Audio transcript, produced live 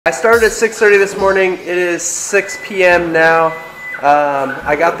I started at 6:30 this morning. It is 6 p.m. now.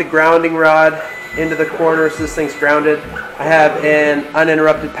 I got the grounding rod into the corner so this thing's grounded. I have an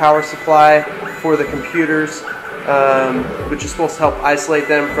uninterrupted power supply for the computers, which is supposed to help isolate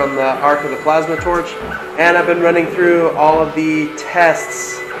them from the arc of the plasma torch. And I've been running through all of the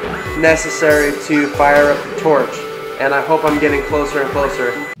tests necessary to fire up the torch. And I hope I'm getting closer and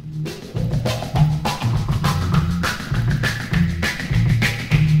closer.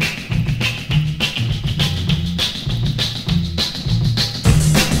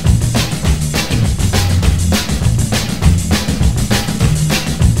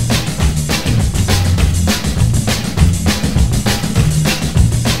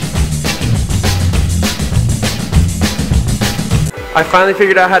 I finally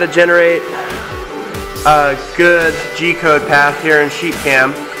figured out how to generate a good G-code path here in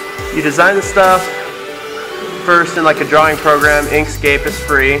SheetCam. You design the stuff first in like a drawing program. Inkscape is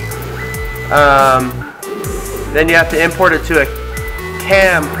free. Then you have to import it to a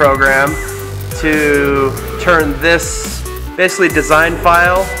CAM program to turn this basically design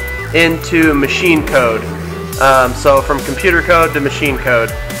file into machine code. So from computer code to machine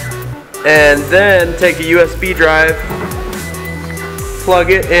code. And then take a USB drive,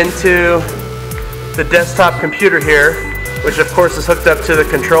 plug it into the desktop computer here, which of course is hooked up to the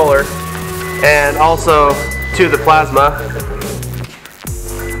controller and also to the plasma,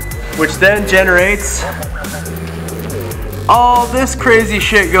 which then generates all this crazy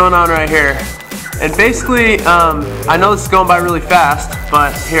shit going on right here. And basically, I know this is going by really fast,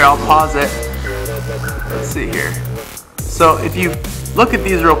 but here, I'll pause it. Let's see here. So if you look at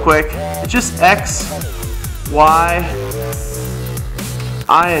these real quick, it's just X, Y,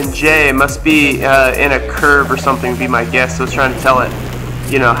 I and J must be in a curve or something, would be my guess. So I was trying to tell it,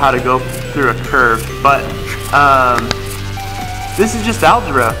 you know, how to go through a curve. But this is just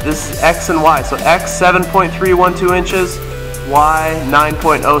algebra. This is X and Y. So X 7.312 inches, Y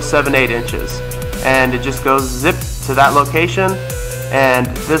 9.078 inches. And it just goes zip to that location. And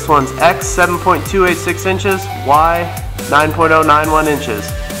this one's X 7.286 inches, Y 9.091 inches.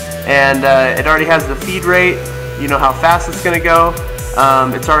 And it already has the feed rate. You know how fast it's going to go.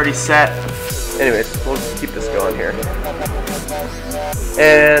 It's already set. Anyways, we'll keep this going here.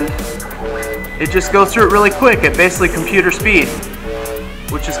 And it just goes through it really quick at basically computer speed,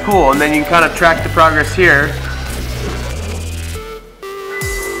 which is cool. And then you can kind of track the progress here.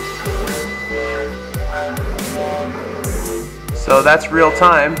 So that's real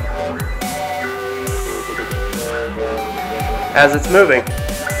time as it's moving.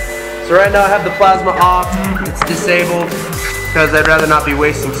 So right now I have the plasma off. It's disabled, because I'd rather not be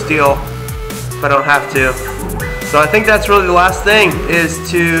wasting steel if I don't have to. So I think that's really the last thing, is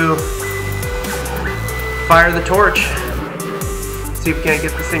to fire the torch. See if we can't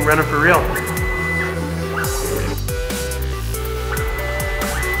get this thing running for real.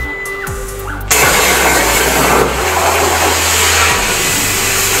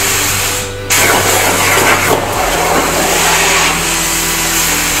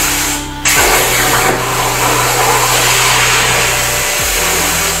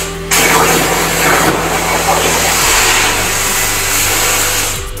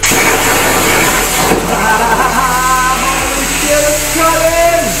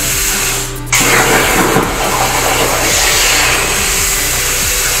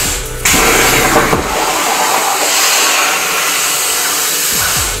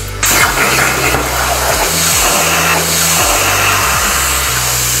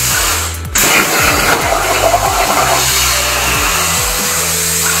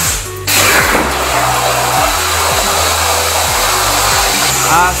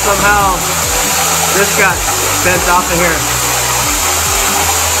 Somehow this got bent off of here.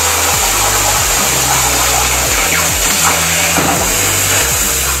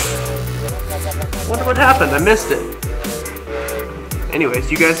 Wonder what happened. I missed it.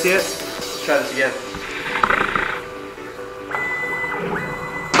 Anyways, you guys see it? Let's try this again.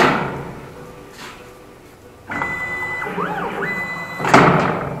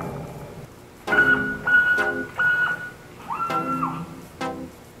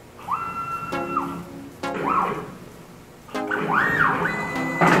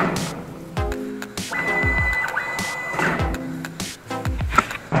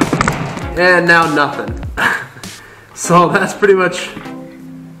 And now nothing. So that's pretty much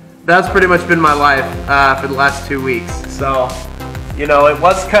been my life for the last 2 weeks. So, you know, it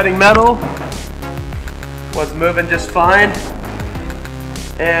was cutting metal, was moving just fine,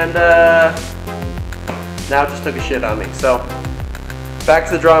 and now it just took a shit on me. So back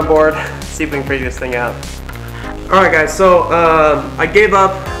to the drawing board, see if we can figure this thing out. Alright guys, so I gave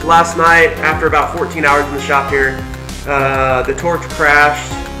up last night after about 14 hours in the shop here. The torch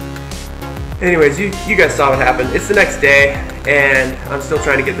crashed. Anyways, you guys saw what happened. It's the next day, and I'm still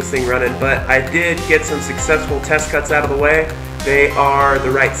trying to get this thing running, but I did get some successful test cuts out of the way. They are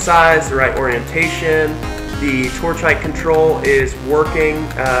the right size, the right orientation. The torch height control is working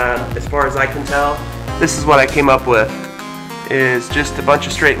as far as I can tell. This is what I came up with, is just a bunch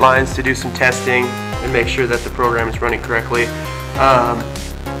of straight lines to do some testing and make sure that the program is running correctly.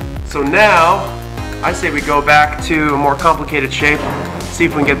 So now, I say we go back to a more complicated shape, see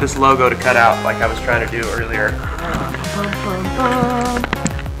if we can get this logo to cut out like I was trying to do earlier.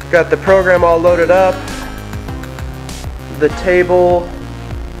 Got the program all loaded up. The table.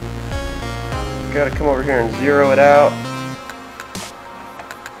 Got to come over here and zero it out.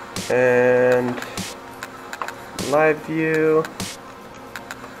 And live view.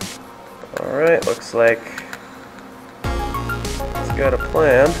 Alright, looks like it's got a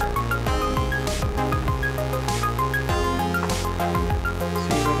plan. Let's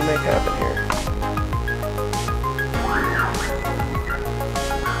see what we can make happen here.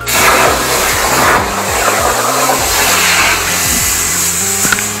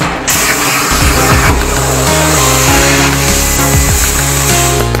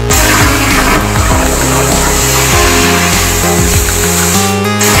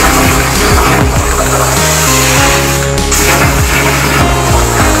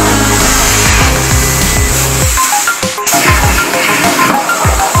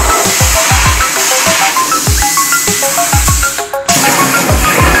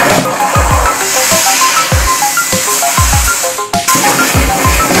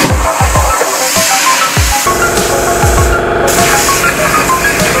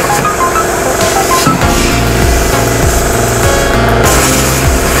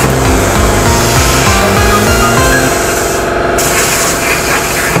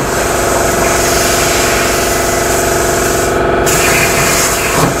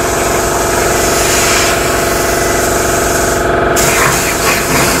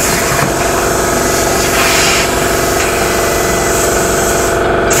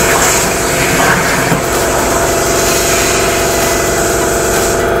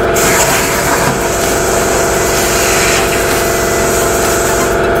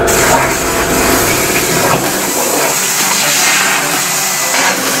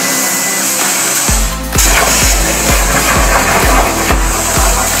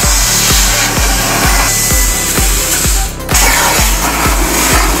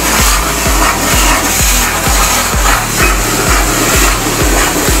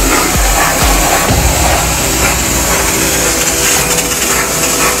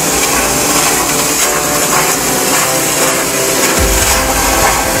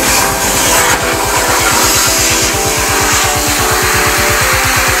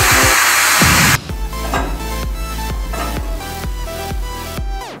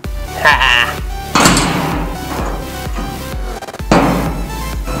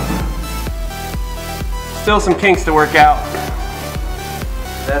 Still some kinks to work out.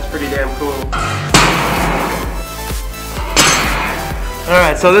 That's pretty damn cool.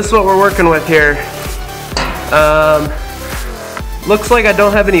 Alright, so this is what we're working with here. Looks like I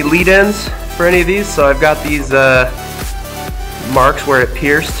don't have any lead ends for any of these, so I've got these marks where it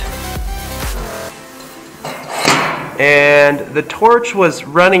pierced. And the torch was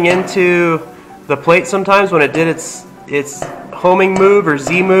running into the plate sometimes when it did its homing move or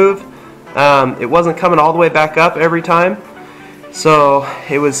Z move. It wasn't coming all the way back up every time, so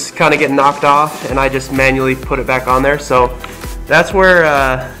it was kind of getting knocked off, and I just manually put it back on there. So that's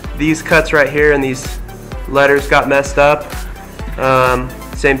where these cuts right here and these letters got messed up.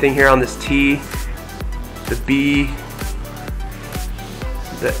 Same thing here on this T, the B,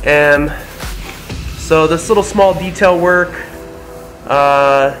 the M. So this little small detail work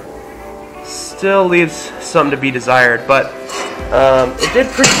still leaves something to be desired, but it did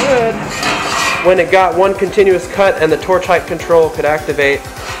pretty good when it got one continuous cut and the torch height control could activate.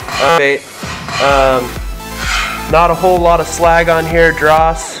 Not a whole lot of slag on here,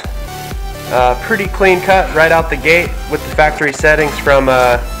 dross. Pretty clean cut right out the gate with the factory settings from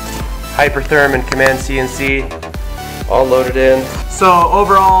hypertherm and candcnc all loaded in. So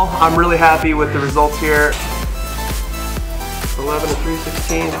overall, I'm really happy with the results here. 11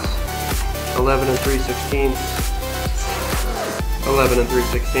 3/16, 11 3/16. 11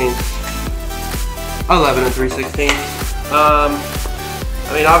 3/16, 11 3/16.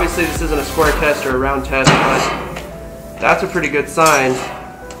 I mean, obviously this isn't a square test or a round test, but that's a pretty good sign.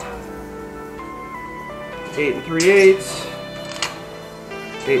 8 3/8,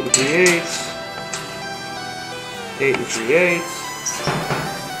 8 3/8, 8 3/8,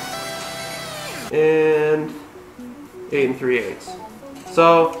 and 8 3/8.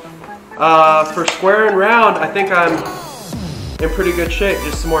 So for square and round, I think I'm in pretty good shape.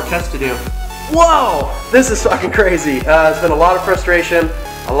 Just some more tests to do. Whoa! This is fucking crazy. It's been a lot of frustration,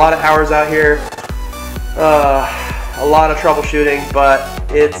 a lot of hours out here, a lot of troubleshooting, but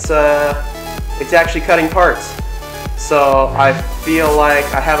it's actually cutting parts. So I feel like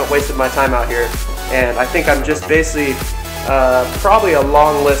I haven't wasted my time out here, and I think I'm just basically probably a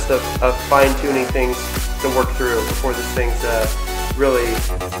long list of fine-tuning things to work through before this thing's really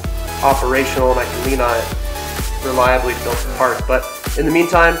operational and I can lean on it reliably to build some parts. But in the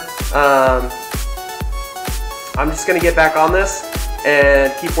meantime, I'm just going to get back on this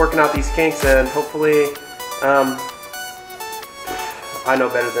and keep working out these kinks, and hopefully I know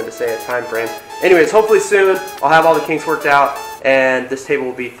better than to say a time frame. Anyways, hopefully soon I'll have all the kinks worked out and this table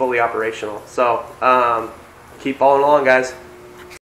will be fully operational. So keep following along, guys.